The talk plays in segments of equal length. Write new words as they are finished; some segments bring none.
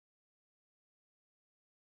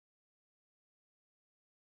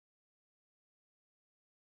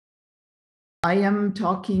I am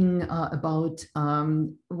talking about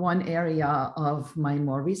one area of my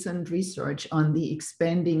more recent research on the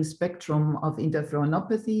expanding spectrum of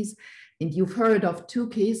interferonopathies. And you've heard of two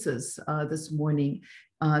cases this morning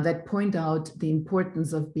that point out the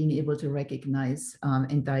importance of being able to recognize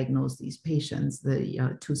and diagnose these patients,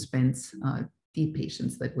 the two SPENS D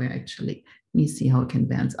patients that were actually, let me see how it can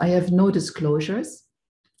advance. I have no disclosures.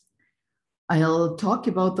 I'll talk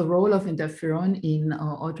about the role of interferon in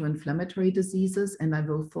autoinflammatory diseases, and I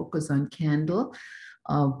will focus on CANDLE,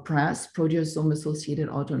 PRAS, proteasome-associated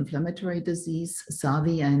autoinflammatory disease,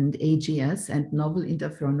 SAVI and AGS, and novel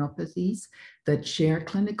interferonopathies that share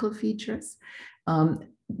clinical features.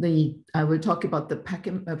 I will talk about the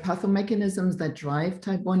pathomechanisms that drive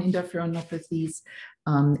type 1 interferonopathies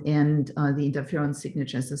and the interferon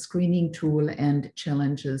signature as a screening tool and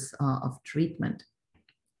challenges of treatment.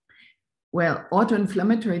 Well,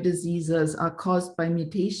 autoinflammatory diseases are caused by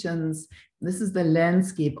mutations. This is the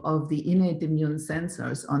landscape of the innate immune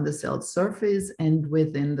sensors on the cell surface and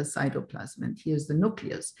within the cytoplasm. And here's the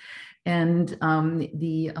nucleus. And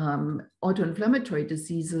the autoinflammatory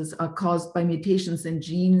diseases are caused by mutations in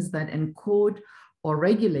genes that encode or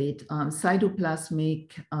regulate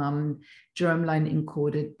cytoplasmic germline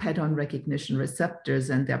encoded pattern recognition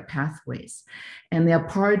receptors and their pathways. And they are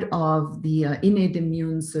part of the innate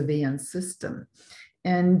immune surveillance system.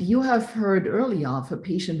 And you have heard earlier of a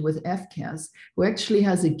patient with FCAS who actually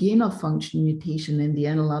has a gain of function mutation in the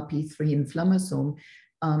NLRP3 inflammasome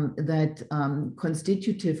that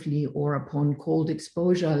constitutively or upon cold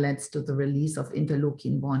exposure leads to the release of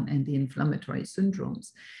interleukin-1 and the inflammatory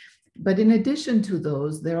syndromes. But in addition to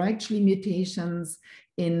those, there are actually mutations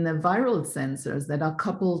in the viral sensors that are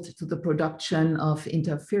coupled to the production of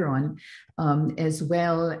interferon, as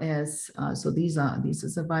well as, so this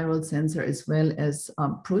is a viral sensor, as well as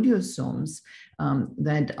proteasomes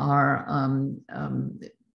that are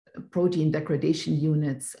protein degradation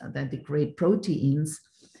units that degrade proteins,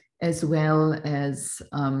 as well as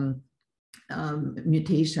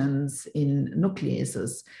mutations in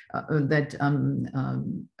nucleases that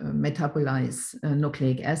metabolize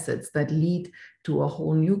nucleic acids that lead to a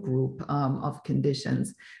whole new group of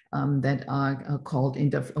conditions that are called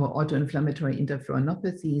autoinflammatory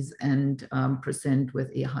interferonopathies and present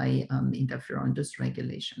with a high interferon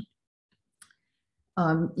dysregulation.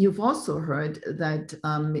 You've also heard that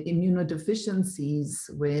immunodeficiencies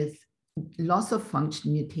with loss of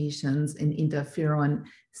function mutations in interferon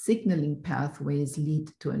signaling pathways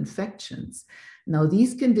lead to infections. Now,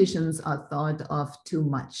 these conditions are thought of too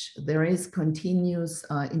much. There is continuous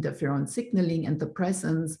interferon signaling, and the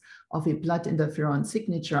presence of a blood interferon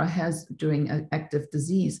signature during an active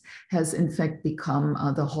disease has in fact become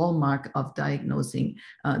the hallmark of diagnosing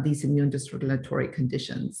these immune dysregulatory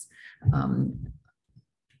conditions.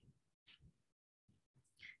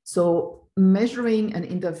 So measuring an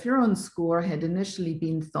interferon score had initially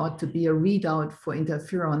been thought to be a readout for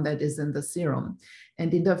interferon that is in the serum.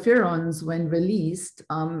 And interferons, when released,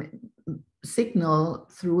 signal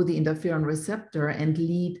through the interferon receptor and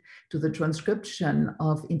lead to the transcription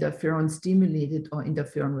of interferon stimulated or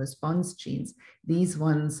interferon response genes. These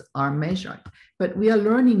ones are measured. But we are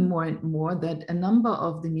learning more and more that a number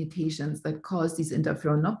of the mutations that cause these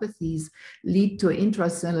interferonopathies lead to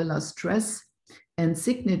intracellular stress and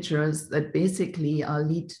signatures that basically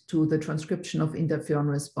lead to the transcription of interferon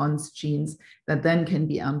response genes that then can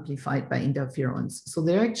be amplified by interferons. So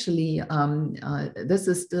they're actually, this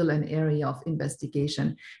is still an area of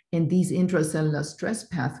investigation in these intracellular stress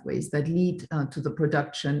pathways that lead to the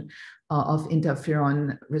production of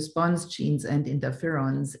interferon response genes and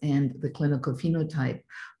interferons, and the clinical phenotype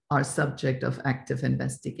are subject of active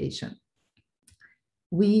investigation.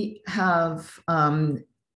 We have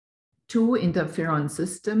two interferon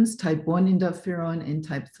systems, type 1 interferon and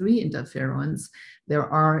type 3 interferons.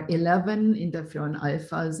 There are 11 interferon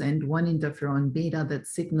alphas and 1 interferon beta that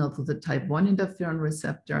signal to the type 1 interferon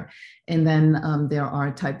receptor. And then there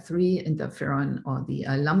are type 3 interferon, or the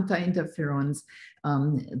lambda interferons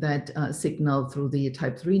that signal through the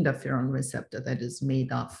type 3 interferon receptor that is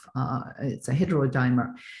made of, it's a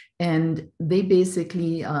heterodimer. And they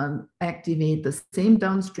basically activate the same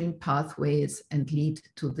downstream pathways and lead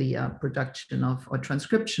to the production of or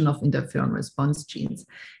transcription of interferon response genes.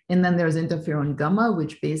 And then there's interferon gamma,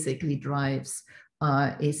 which basically drives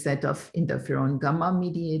a set of interferon gamma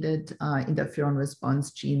mediated interferon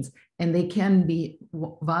response genes. And they can be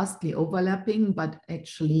vastly overlapping, but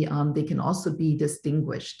actually they can also be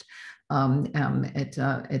distinguished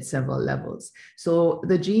at several levels. So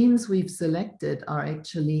the genes we've selected are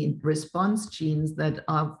actually response genes that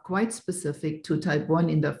are quite specific to type 1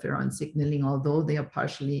 interferon signaling, although they are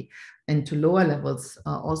partially and to lower levels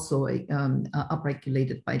also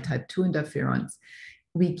upregulated by type 2 interferons.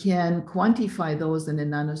 We can quantify those in a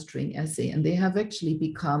nanostring assay, and they have actually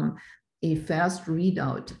become a fast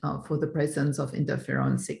readout for the presence of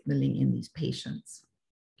interferon signaling in these patients.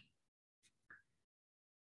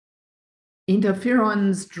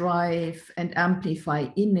 Interferons drive and amplify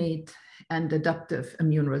innate and adaptive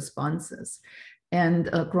immune responses.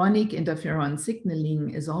 And chronic interferon signaling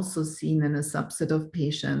is also seen in a subset of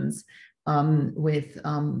patients with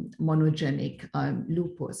monogenic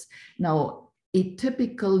lupus. Now, a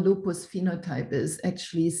typical lupus phenotype is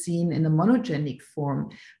actually seen in a monogenic form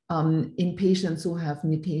in patients who have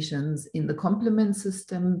mutations in the complement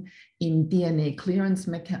system, in DNA clearance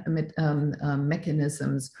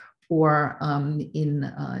mechanisms, or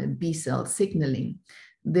in B cell signaling.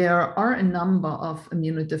 There are a number of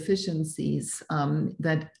immunodeficiencies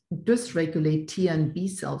that dysregulate T and B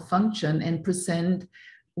cell function and present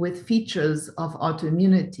with features of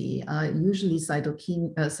autoimmunity, usually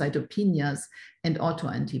cytopenias and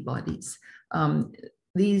autoantibodies.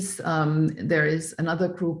 There is another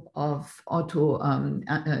group of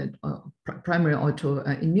primary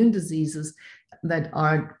autoimmune diseases that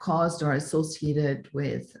are caused or associated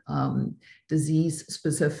with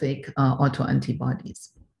disease-specific autoantibodies.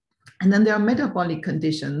 And then there are metabolic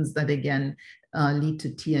conditions that, again, lead to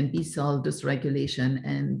T and B cell dysregulation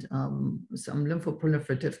and some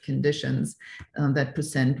lymphoproliferative conditions that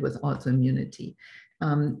present with autoimmunity.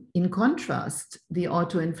 In contrast, the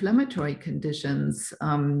autoinflammatory conditions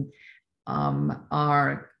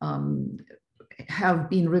have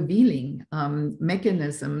been revealing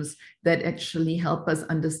mechanisms that actually help us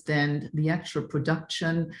understand the actual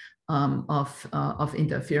production of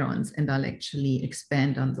interferons, and I'll actually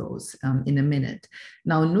expand on those in a minute.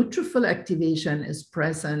 Now, neutrophil activation is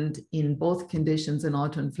present in both conditions, in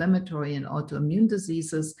autoinflammatory and autoimmune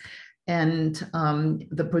diseases, and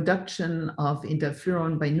the production of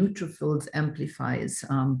interferon by neutrophils amplifies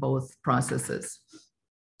both processes.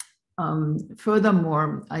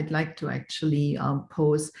 Furthermore, I'd like to actually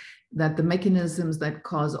pose that the mechanisms that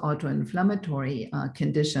cause autoinflammatory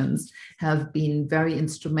conditions have been very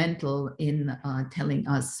instrumental in telling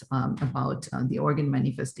us about the organ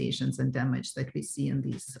manifestations and damage that we see in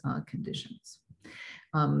these conditions.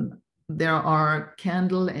 There are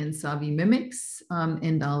candle and Savi mimics,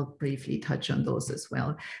 and I'll briefly touch on those as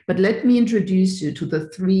well. But let me introduce you to the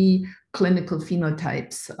three clinical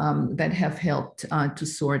phenotypes that have helped to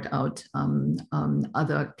sort out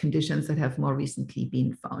other conditions that have more recently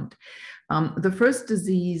been found. The first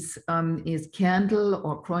disease is candle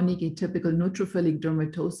or chronic atypical neutrophilic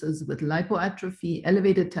dermatosis with lipoatrophy,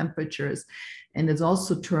 elevated temperatures, and it's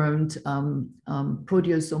also termed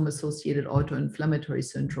proteasome-associated autoinflammatory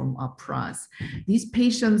syndrome, or PRAS. These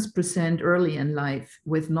patients present early in life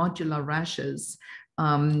with nodular rashes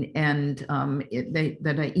that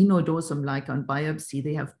are enodosum-like on biopsy.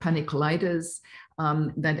 They have panicolitis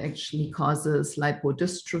that actually causes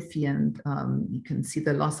lipodystrophy, and you can see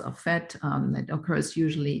the loss of fat that occurs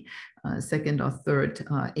usually second or third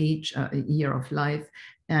year of life.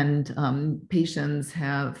 And patients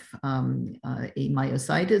have a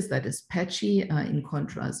myositis that is patchy in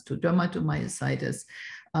contrast to dermatomyositis.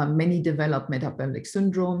 Many develop metabolic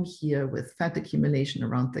syndrome here with fat accumulation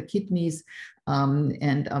around the kidneys,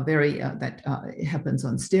 and are that happens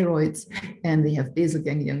on steroids. And they have basal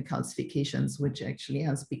ganglion calcifications, which actually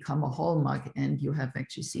has become a hallmark, and you have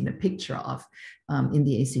actually seen a picture of in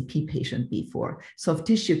the ACP patient before. Soft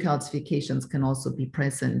tissue calcifications can also be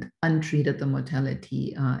present. Untreated, the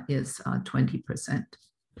mortality is 20%.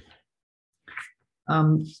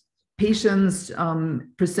 Patients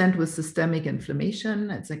present with systemic inflammation.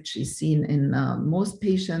 It's actually seen in most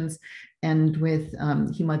patients, and with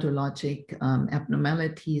hematologic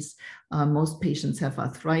abnormalities. Most patients have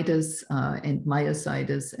arthritis and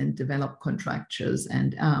myositis and develop contractures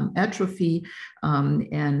and atrophy,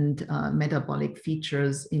 and metabolic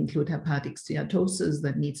features include hepatic steatosis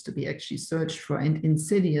that needs to be actually searched for, and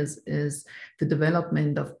insidious is the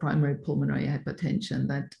development of primary pulmonary hypertension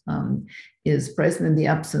that is present in the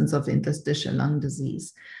absence of interstitial lung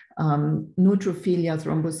disease. Neutrophilia,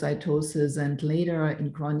 thrombocytosis, and later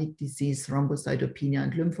in chronic disease, thrombocytopenia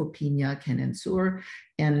and lymphopenia can ensue,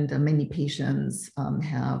 and many patients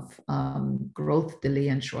have growth delay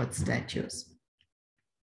and short statures.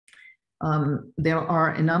 There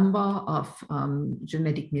are a number of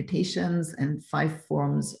genetic mutations and 5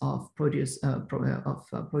 forms of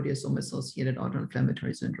proteasome-associated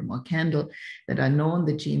autoinflammatory syndrome, or CANDLE, that are known.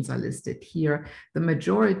 The genes are listed here. The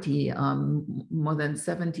majority, more than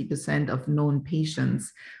 70% of known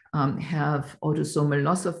patients, have autosomal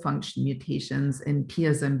loss of function mutations in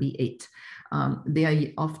PSMB8. They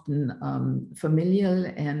are often familial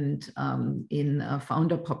and in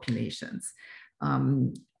founder populations.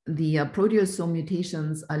 The proteasome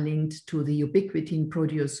mutations are linked to the ubiquitin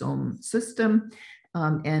proteasome system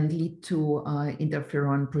and lead to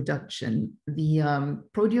interferon production. The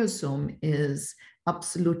proteasome is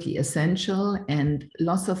absolutely essential, and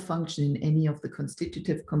loss of function in any of the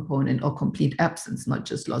constitutive component, or complete absence, not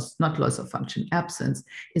loss of function, absence,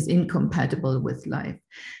 is incompatible with life.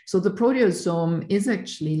 So the proteasome is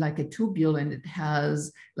actually like a tubule, and it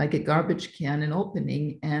has like a garbage can, an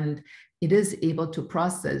opening, and it is able to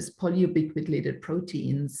process polyubiquitinated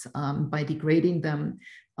proteins by degrading them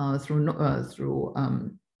through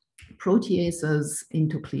proteases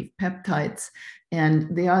into cleaved peptides,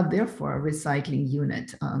 and they are therefore a recycling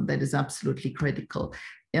unit that is absolutely critical.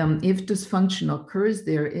 If dysfunction occurs,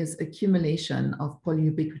 there is accumulation of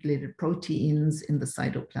polyubiquitinated proteins in the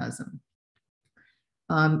cytoplasm.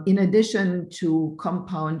 In addition to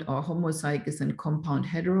compound or homozygous and compound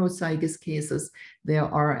heterozygous cases, there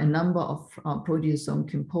are a number of proteasome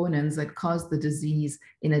components that cause the disease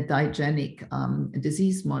in a digenic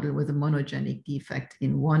disease model with a monogenic defect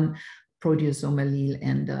in one proteasome allele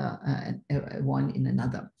and one in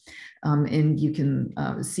another. And you can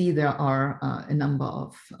see there are a number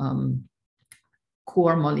of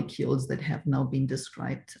core molecules that have now been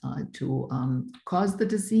described to cause the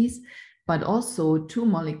disease, but also 2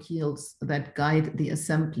 molecules that guide the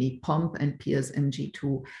assembly, POMP and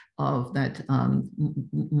PSMG2, of that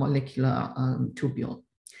molecular tubule.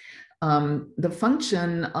 The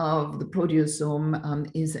function of the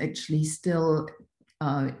proteasome is actually still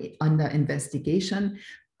under investigation.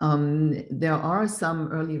 There are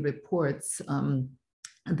some early reports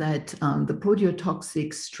that the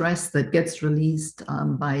proteotoxic stress that gets released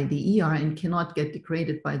by the ER and cannot get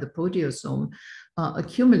degraded by the proteasome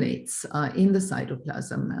accumulates in the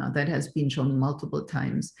cytoplasm. That has been shown multiple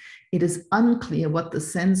times. It is unclear what the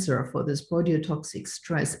sensor for this proteotoxic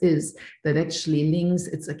stress is that actually links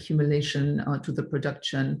its accumulation to the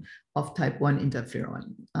production of type 1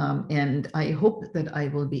 interferon. And I hope that I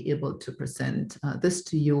will be able to present this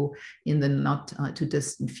to you in the not too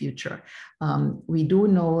distant future. We do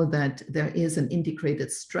know that there is an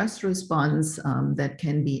integrated stress response that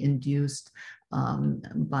can be induced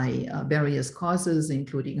by various causes,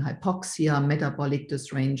 including hypoxia, metabolic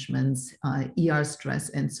dysarrangements, ER stress,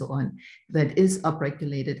 and so on, that is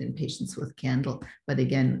upregulated in patients with CANDLE. But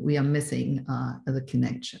again, we are missing the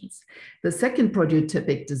connections. The second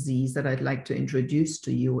prototypic disease that I'd like to introduce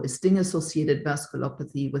to you is sting-associated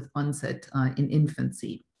vasculopathy with onset in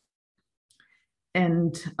infancy.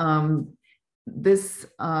 And this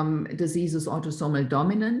disease is autosomal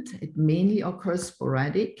dominant. It mainly occurs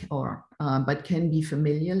sporadic, but can be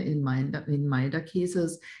familial in milder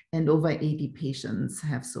cases, and over 80 patients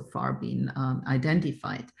have so far been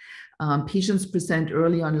identified. Patients present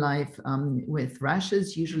early on life with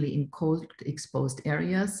rashes, usually in cold exposed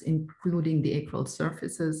areas, including the acral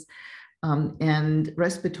surfaces. And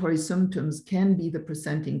respiratory symptoms can be the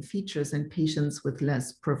presenting features in patients with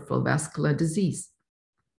less peripheral vascular disease.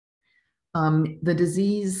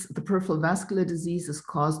 The peripheral vascular disease, is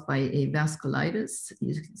caused by a vasculitis.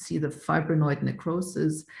 You can see the fibrinoid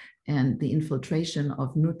necrosis and the infiltration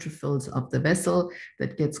of neutrophils of the vessel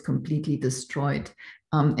that gets completely destroyed.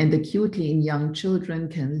 And acutely in young children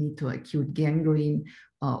can lead to acute gangrene,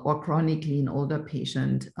 or chronically in older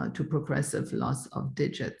patients to progressive loss of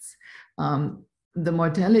digits. The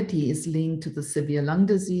mortality is linked to the severe lung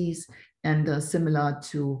disease, and similar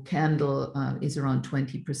to CANDLE, is around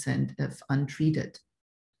 20% if untreated.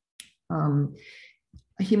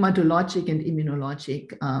 Hematologic and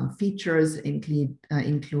immunologic features include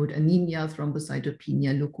anemia,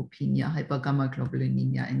 thrombocytopenia, leukopenia,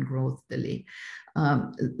 hypergammaglobulinemia, and growth delay.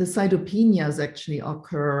 The cytopenias actually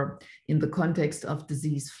occur in the context of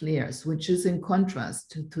disease flares, which is in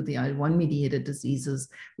contrast to the IL-1-mediated diseases,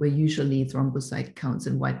 where usually thrombocyte counts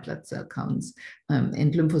and white blood cell counts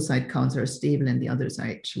and lymphocyte counts are stable, and the others are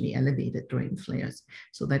actually elevated during flares.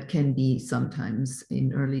 So that can be sometimes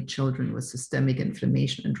in early children with systemic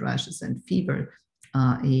inflammation and rashes and fever,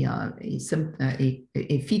 a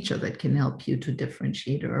feature that can help you to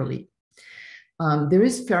differentiate early. There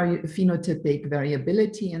is phenotypic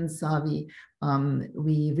variability in SAVI.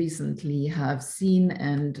 We recently have seen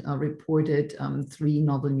and reported 3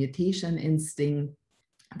 novel mutation in STING.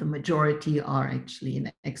 The majority are actually in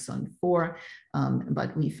exon 4,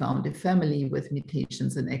 but we found a family with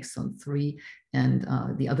mutations in exon 3, and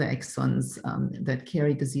the other exons that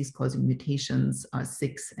carry disease-causing mutations are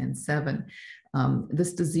 6 and 7.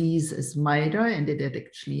 This disease is milder, and it had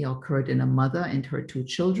actually occurred in a mother and her 2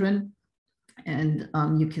 children. And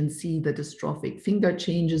you can see the dystrophic finger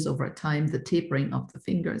changes over time, the tapering of the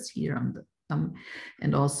fingers here on the thumb,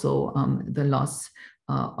 and also the loss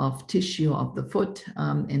of tissue of the foot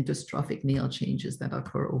and dystrophic nail changes that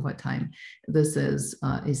occur over time. This is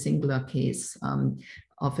a singular case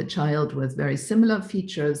of a child with very similar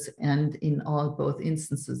features, and in both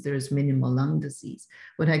instances, there is minimal lung disease.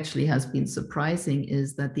 What actually has been surprising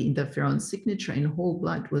is that the interferon signature in whole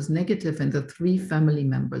blood was negative in the 3 family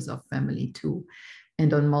members of family 2,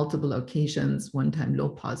 and on multiple occasions, one time low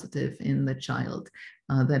positive in the child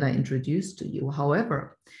that I introduced to you.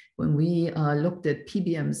 However, when we looked at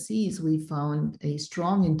PBMCs, we found a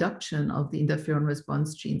strong induction of the interferon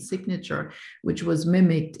response gene signature, which was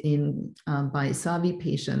mimicked by SAVI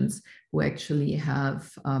patients who actually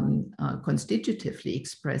have constitutively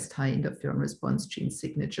expressed high interferon response gene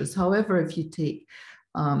signatures. However, if you take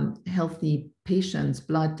healthy patients'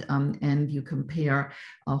 blood and you compare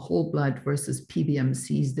whole blood versus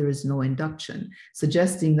PBMCs, there is no induction,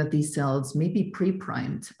 suggesting that these cells may be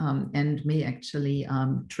pre-primed and may actually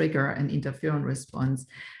trigger an interferon response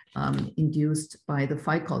induced by the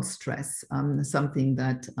Ficol stress, something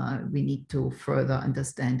that we need to further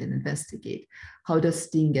understand and investigate. How does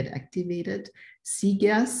STING get activated?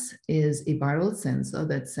 cGAS is a viral sensor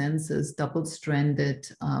that senses double-stranded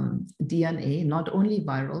DNA, not only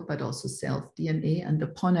viral, but also self-DNA, and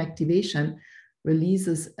upon activation,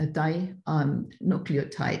 releases a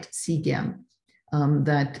dinucleotide, cGAM,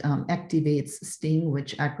 that activates STING,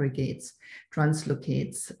 which aggregates,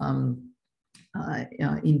 translocates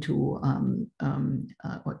into,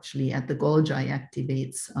 actually at the Golgi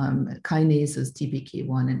activates kinases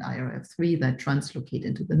TBK1 and IRF3 that translocate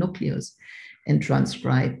into the nucleus and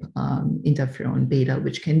transcribe interferon beta,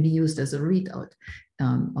 which can be used as a readout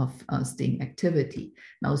of STING activity.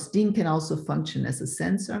 Now, STING can also function as a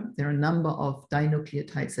sensor. There are a number of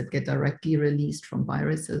dinucleotides that get directly released from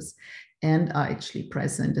viruses and are actually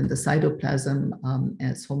present in the cytoplasm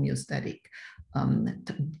as homeostatic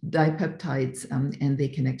dipeptides, and they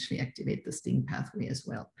can actually activate the STING pathway as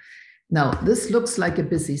well. Now, this looks like a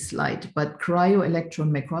busy slide, but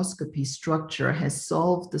cryo-electron microscopy structure has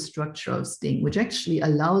solved the structure of STING, which actually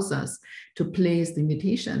allows us to place the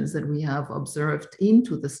mutations that we have observed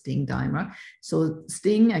into the STING dimer. So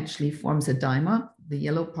STING actually forms a dimer. The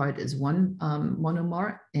yellow part is one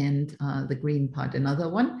monomer and the green part another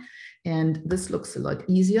one. And this looks a lot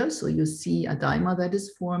easier. So you see a dimer that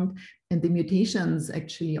is formed, and the mutations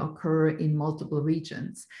actually occur in multiple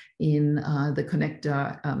regions. In the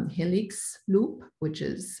connector helix loop, which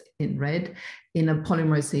is in red, in a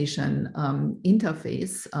polymerization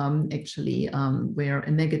interface, actually where a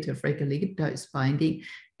negative regulator is binding.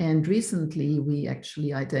 And recently, we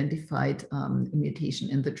actually identified a mutation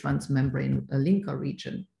in the transmembrane linker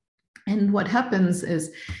region. And what happens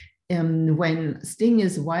is, when STING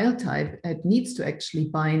is wild type, it needs to actually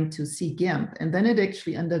bind to cGAMP, and then it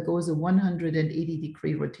actually undergoes a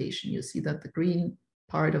 180-degree rotation. You see that the green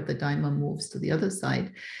part of the dimer moves to the other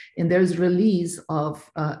side, and there's release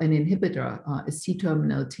of an inhibitor, a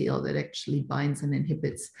C-terminal tail that actually binds and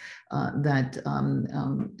inhibits that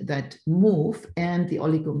move and the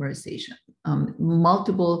oligomerization.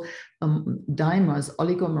 Multiple dimers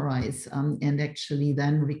oligomerize and actually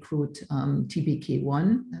then recruit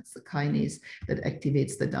TBK1, that's the kinase that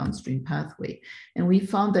activates the downstream pathway. And we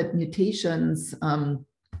found that mutations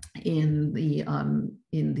in the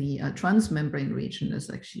transmembrane region, is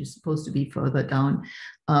actually supposed to be further down,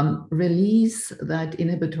 release that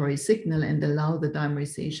inhibitory signal and allow the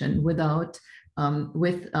dimerization without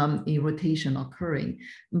with a rotation occurring.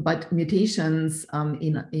 But mutations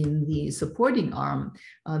in the supporting arm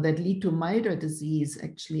that lead to milder disease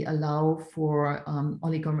actually allow for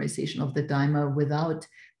oligomerization of the dimer without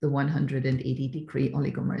the 180-degree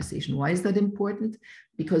oligomerization. Why is that important?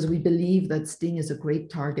 Because we believe that STING is a great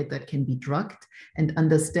target that can be drugged, and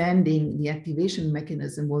understanding the activation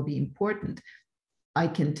mechanism will be important. I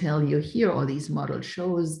can tell you here, all these models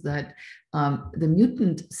shows that the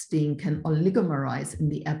mutant STING can oligomerize in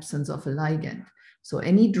the absence of a ligand. So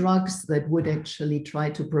any drugs that would actually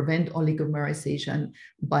try to prevent oligomerization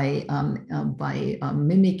by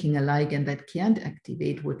mimicking a ligand that can't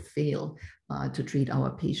activate would fail to treat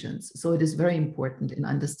our patients. So it is very important in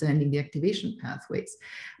understanding the activation pathways.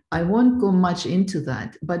 I won't go much into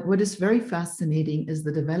that, but what is very fascinating is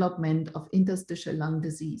the development of interstitial lung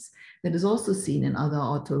disease that is also seen in other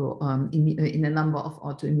in a number of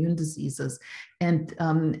autoimmune diseases. And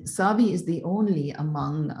SAVI is the only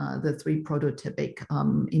among the three prototypic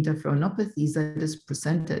interferonopathies that is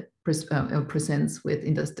presents with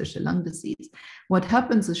interstitial lung disease. What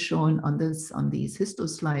happens is shown on these histo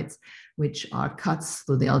slides, which are cuts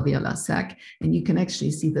through the alveolar sac, and you can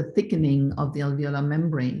actually see the thickening of the alveolar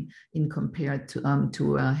membrane in compared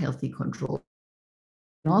to a healthy control.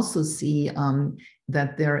 You can also see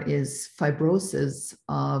that there is fibrosis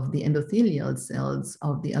of the endothelial cells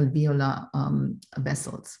of the alveolar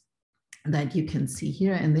vessels that you can see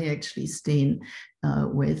here, and they actually stain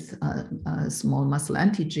with a small muscle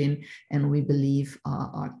antigen, and we believe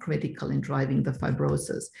are critical in driving the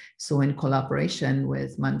fibrosis. So in collaboration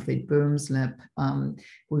with Manfred Böhm's lab,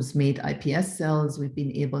 who's made iPS cells, we've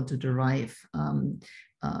been able to derive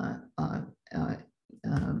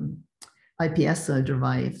iPS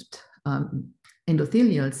cell-derived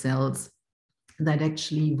endothelial cells that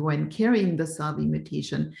actually, when carrying the SAVI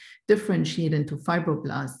mutation, differentiate into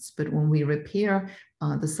fibroblasts. But when we repair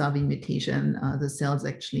the SAVI mutation, the cells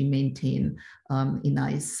actually maintain a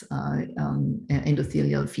nice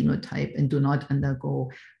endothelial phenotype and do not undergo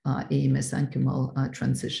a mesenchymal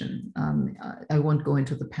transition. I won't go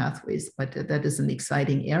into the pathways, but that is an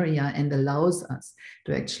exciting area and allows us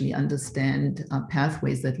to actually understand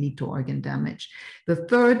pathways that lead to organ damage. The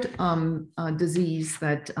third disease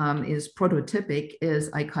that is prototypic is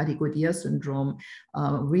Aicardi-Gouttière syndrome.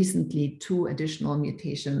 Recently, 2 additional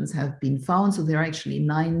mutations have been found, so there are actually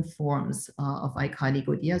 9 forms of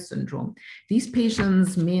Aicardi-Gouttière syndrome. These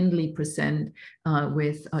patients mainly present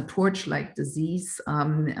with a torch-like disease.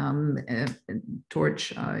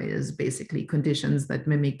 Torch is basically conditions that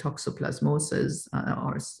mimic toxoplasmosis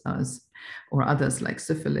or others like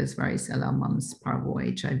syphilis, varicella, mumps, parvo,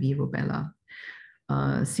 HIV, rubella.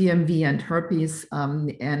 CMV and herpes,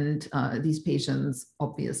 and these patients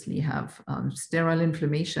obviously have sterile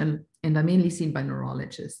inflammation and are mainly seen by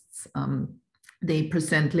neurologists. They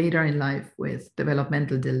present later in life with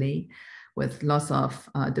developmental delay, with loss of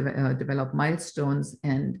developed milestones,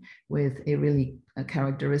 and with a really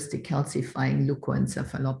characteristic calcifying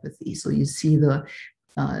leukoencephalopathy. So you see the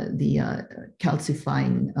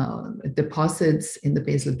calcifying deposits in the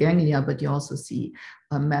basal ganglia, but you also see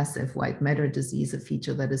a massive white matter disease, a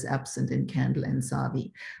feature that is absent in CANDLE and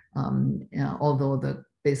SAVI, although the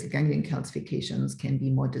basal ganglion calcifications can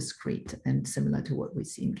be more discrete and similar to what we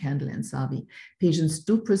see in CANDLE and SAVI. Patients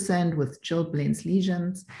do present with chilblains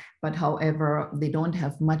lesions, but however, they don't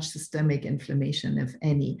have much systemic inflammation, if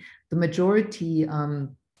any. The majority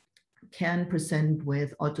can present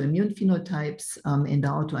with autoimmune phenotypes and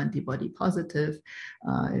are autoantibody positive,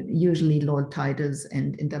 usually low titers,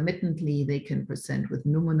 and intermittently they can present with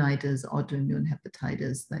pneumonitis, autoimmune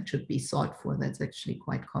hepatitis that should be sought for. That's actually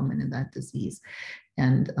quite common in that disease.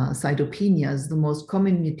 And cytopenias, the most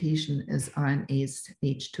common mutation is RNase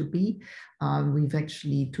H2B. We've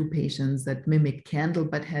actually 2 patients that mimic CANDLE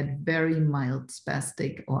but had very mild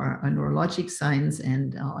spastic or neurologic signs,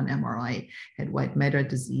 and on MRI had white matter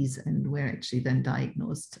disease, and were actually then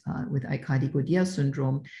diagnosed with Aicardi-Gouttière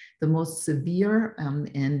syndrome. The most severe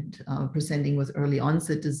and presenting with early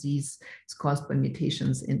onset disease is caused by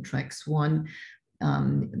mutations in TRAX1.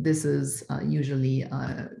 This is usually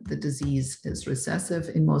the disease is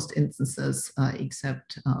recessive in most instances,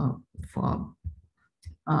 except for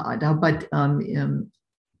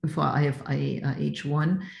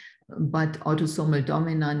IFIH1, but autosomal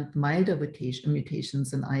dominant milder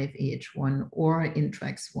mutations in IFIH1 or in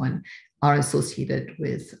TRAX1 are associated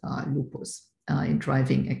with lupus. In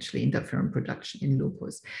driving actually interferon production in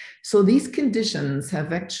lupus. So these conditions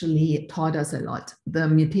have actually taught us a lot. The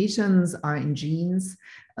mutations are in genes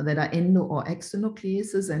that are endo or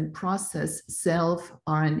exonucleases and process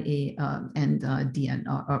self-RNA and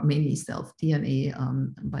DNA, or mainly self-DNA,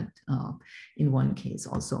 but in one case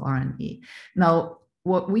also RNA. Now,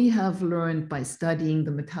 what we have learned by studying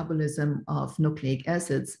the metabolism of nucleic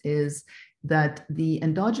acids is that the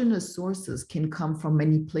endogenous sources can come from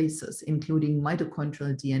many places, including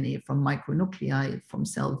mitochondrial DNA, from micronuclei, from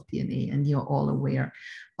self-DNA, and you're all aware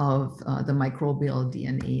of the microbial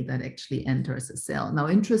DNA that actually enters a cell. Now,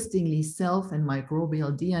 interestingly, self and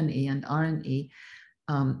microbial DNA and RNA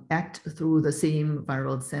act through the same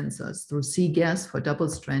viral sensors, through cGAS for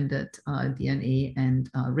double-stranded DNA and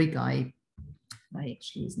RIG-I why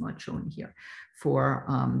actually is not shown here for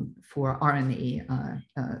RNA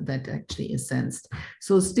that actually is sensed.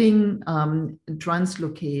 So STING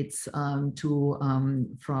translocates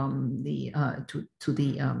from the to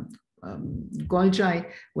the Golgi,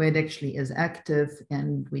 where it actually is active,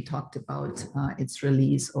 and we talked about its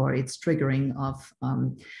release or its triggering of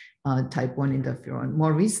type 1 interferon.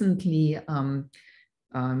 More recently,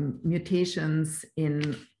 mutations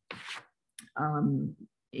in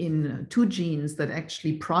two genes that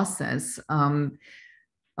actually process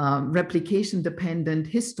replication-dependent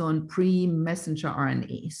histone pre-messenger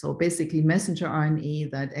RNA. So basically messenger RNA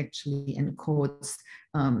that actually encodes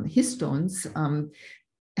histones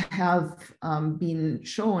have been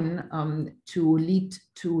shown to lead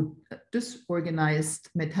to disorganized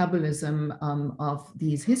metabolism of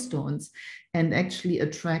these histones and actually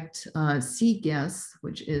attract C gas,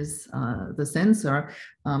 which is the sensor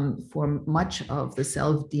for much of the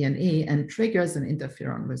cell DNA, and triggers an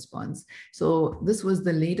interferon response. So this was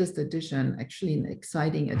the latest addition, actually an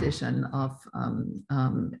exciting addition of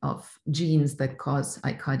genes that cause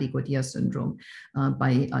Aicardi-Goutieres syndrome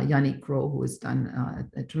by Yannick Gros, who has done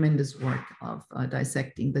a tremendous work of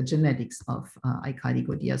dissecting the genetics of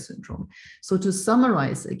Aicardi-Goutieres syndrome. So to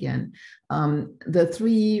summarize again, the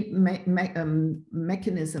three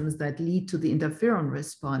mechanisms that lead to the interferon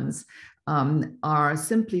response are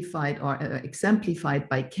simplified or exemplified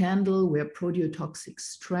by candle, where proteotoxic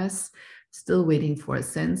stress, still waiting for a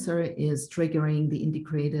sensor, is triggering the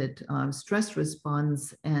integrated stress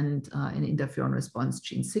response and an interferon response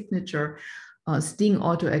gene signature. STING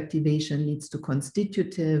autoactivation leads to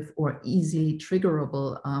constitutive or easily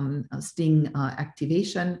triggerable STING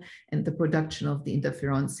activation and the production of the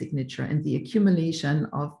interferon signature, and the accumulation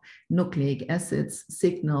of nucleic acids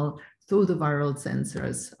signal through the viral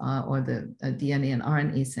sensors or the DNA and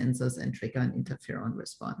RNA sensors and trigger an interferon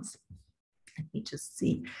response. Let me just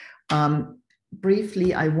see.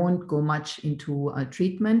 Briefly, I won't go much into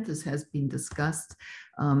treatment. This has been discussed.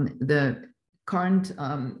 The current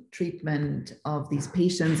treatment of these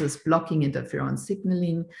patients is blocking interferon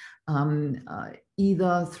signaling,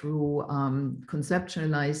 either through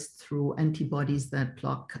conceptualized through antibodies that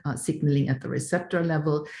block signaling at the receptor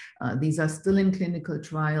level. These are still in clinical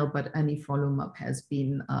trial, but anifrolumab has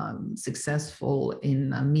been successful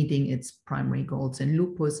in meeting its primary goals in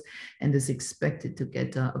lupus and is expected to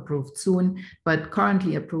get approved soon. But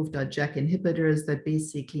currently approved are JAK inhibitors that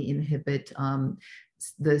basically inhibit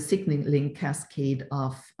the signaling cascade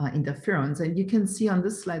of interferons. And you can see on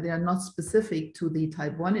this slide, they are not specific to the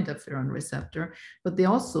type 1 interferon receptor, but they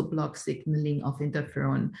also block signaling of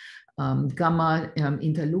interferon gamma,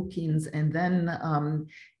 interleukins, and then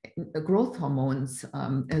growth hormones,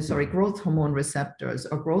 growth hormone receptors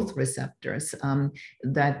or growth receptors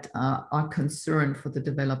that are concerned for the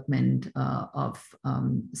development of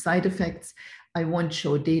side effects. I won't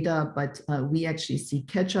show data, but we actually see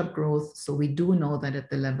catch-up growth. So we do know that at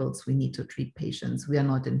the levels we need to treat patients, we are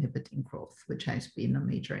not inhibiting growth, which has been a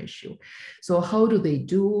major issue. So how do they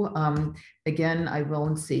do? Again, I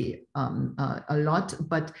won't say a lot,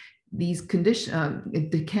 but these conditions,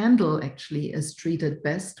 the candle actually is treated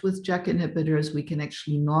best with JAK inhibitors. We can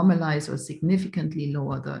actually normalize or significantly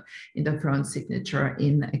lower the interferon signature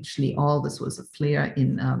in actually all, this was a flare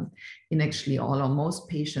in actually all or most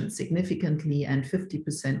patients significantly, and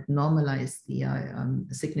 50% normalize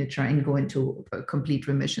the signature and go into complete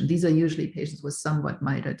remission. These are usually patients with somewhat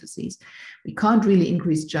milder disease. We can't really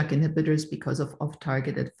increase JAK inhibitors because of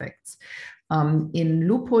off-target effects. In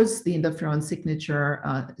lupus, the interferon signature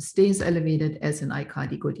stays elevated as in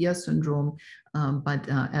Aicardi-Goutieres syndrome, but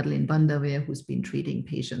Adeline Vanderweer, who's been treating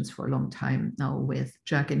patients for a long time now with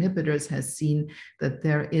JAK inhibitors, has seen that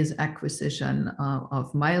there is acquisition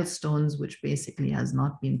of milestones, which basically has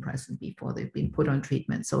not been present before they've been put on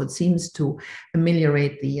treatment. So it seems to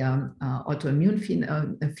ameliorate the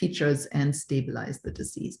autoimmune features and stabilize the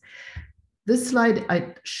disease. This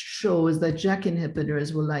slide shows that JAK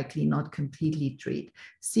inhibitors will likely not completely treat.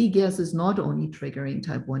 C-gas is not only triggering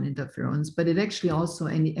type 1 interferons, but it actually also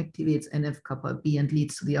activates NF-kappa B and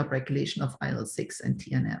leads to the upregulation of IL-6 and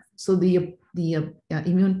TNF. So the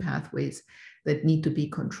immune pathways that need to be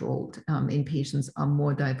controlled in patients are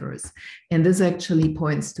more diverse. And this actually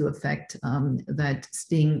points to a fact that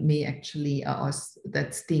STING may actually,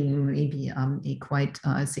 that STING may be a quite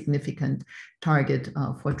significant target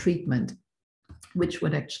for treatment, which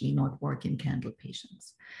would actually not work in candle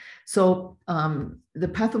patients. So the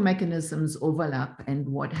pathomechanisms overlap, and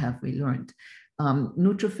what have we learned?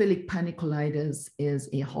 Neutrophilic panicolitis is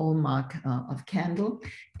a hallmark of CANDLE,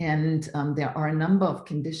 and there are a number of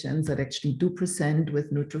conditions that actually do present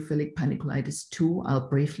with neutrophilic panicolitis 2. I'll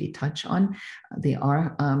briefly touch on. They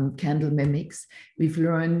are CANDLE mimics. We've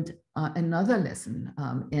learned another lesson,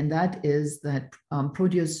 and that is that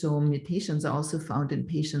proteasome mutations are also found in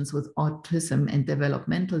patients with autism and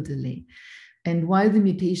developmental delay. And while the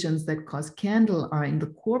mutations that cause CANDLE are in the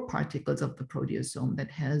core particles of the proteasome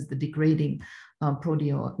that has the degrading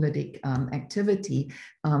proteolytic activity,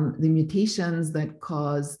 the mutations that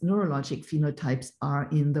cause neurologic phenotypes are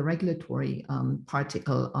in the regulatory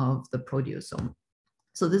particle of the proteasome.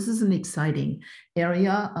 So this is an exciting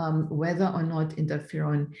area, whether or not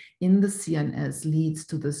interferon in the CNS leads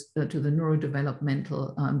to the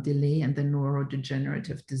neurodevelopmental delay and the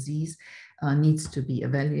neurodegenerative disease needs to be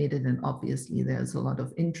evaluated. And obviously there's a lot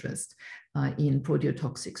of interest in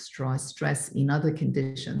proteotoxic stress in other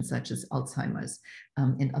conditions such as Alzheimer's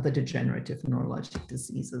and other degenerative neurologic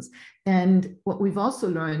diseases. And what we've also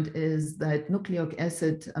learned is that nucleic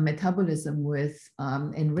acid metabolism with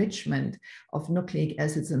enrichment of nucleic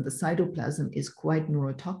acids in the cytoplasm is quite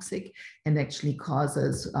neurotoxic and actually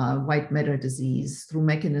causes white matter disease through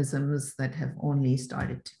mechanisms that have only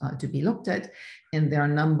started to be looked at. And there are a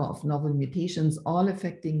number of novel mutations, all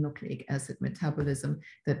affecting nucleic acid metabolism,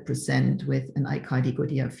 that present with an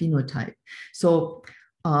icardicodia phenotype. So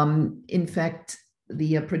in fact,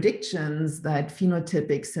 the predictions that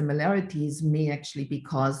phenotypic similarities may actually be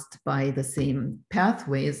caused by the same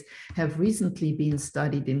pathways have recently been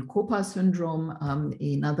studied in Copa syndrome,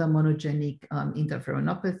 in other monogenic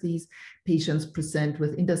interferonopathies. Patients present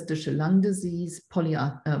with interstitial lung disease,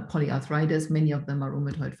 polyarthritis, many of them are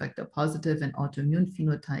rheumatoid factor positive, and autoimmune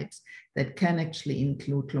phenotypes that can actually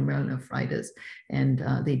include glomerulonephritis. And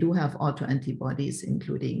they do have autoantibodies,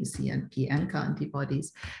 including CNP ANCA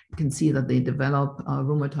antibodies. You can see that they develop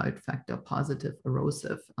rheumatoid factor positive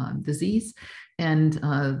erosive disease. And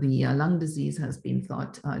the lung disease has been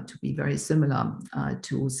thought to be very similar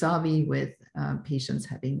to SAVI, with patients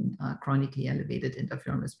having chronically elevated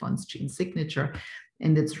interferon response gene signature.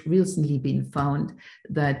 And it's recently been found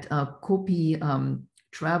that copy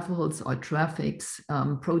travels or traffics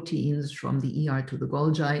proteins from the ER to the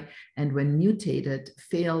Golgi, and when mutated,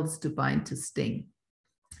 fails to bind to STING.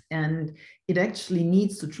 And it actually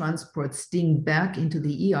needs to transport STING back into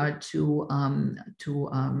the ER to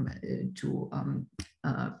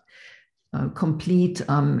complete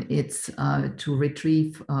to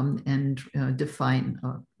retrieve and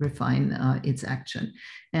refine its action.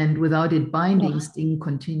 And without it binding, STING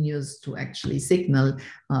continues to actually signal,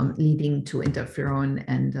 leading to interferon.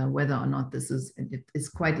 And whether or not this is, it is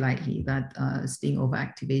quite likely that STING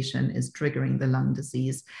overactivation is triggering the lung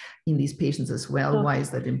disease in these patients as well. Why is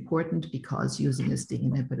that important? Because using a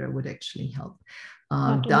STING inhibitor would actually help.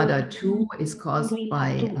 DADA2 is caused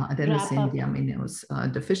by adenosine deaminase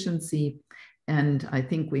deficiency. And I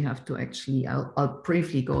think we have to actually, I'll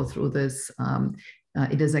briefly go through this.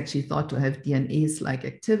 It is actually thought to have DNase-like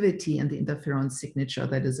activity, and the interferon signature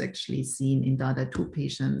that is actually seen in DADA2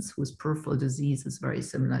 patients whose peripheral disease is very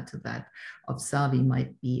similar to that of SAVI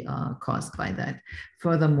might be caused by that.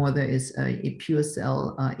 Furthermore, there is a pure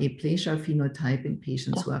cell aplasia phenotype in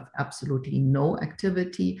patients who have absolutely no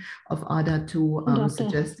activity of ADA2,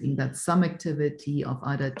 suggesting that some activity of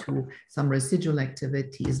ADA2, some residual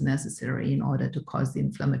activity is necessary in order to cause the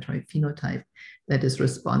inflammatory phenotype that is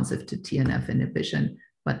responsive to TNF inhibition,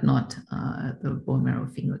 but not the bone marrow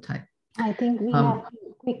phenotype. I think we have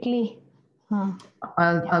to quickly.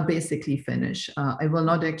 I'll basically finish. I will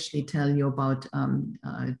not actually tell you about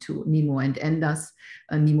NEMO and ENDAS.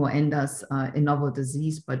 NEMO ENDAS, a novel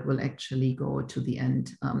disease, but will actually go to the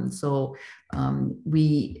end.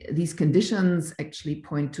 These conditions actually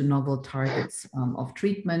point to novel targets of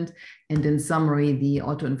treatment. And in summary, the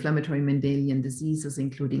autoinflammatory Mendelian diseases,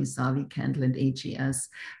 including SAVI, CANDLE, and AGS,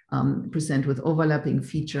 present with overlapping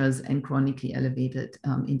features and chronically elevated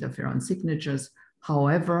interferon signatures.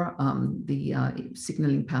 However, the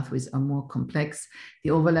signaling pathways are more complex.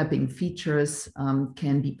 The overlapping features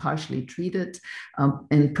can be partially treated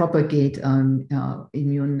and propagate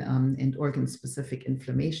immune and organ-specific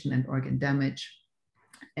inflammation and organ damage.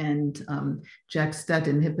 And JAK-STAT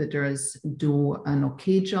inhibitors do an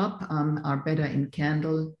okay job, are better in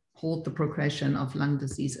CANDLE, hold the progression of lung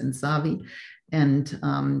disease in SAVI, and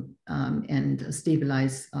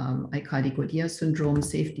stabilize icardicodia syndrome.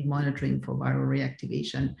 Safety monitoring for viral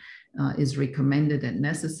reactivation is recommended and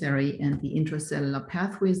necessary. And the intracellular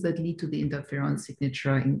pathways that lead to the interferon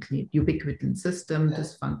signature include ubiquitin system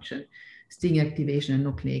dysfunction, sting activation and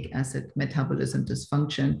nucleic acid metabolism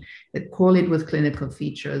dysfunction that correlate with clinical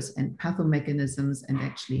features and pathomechanisms and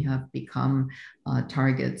actually have become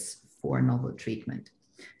targets for novel treatment.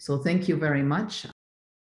 So thank you very much.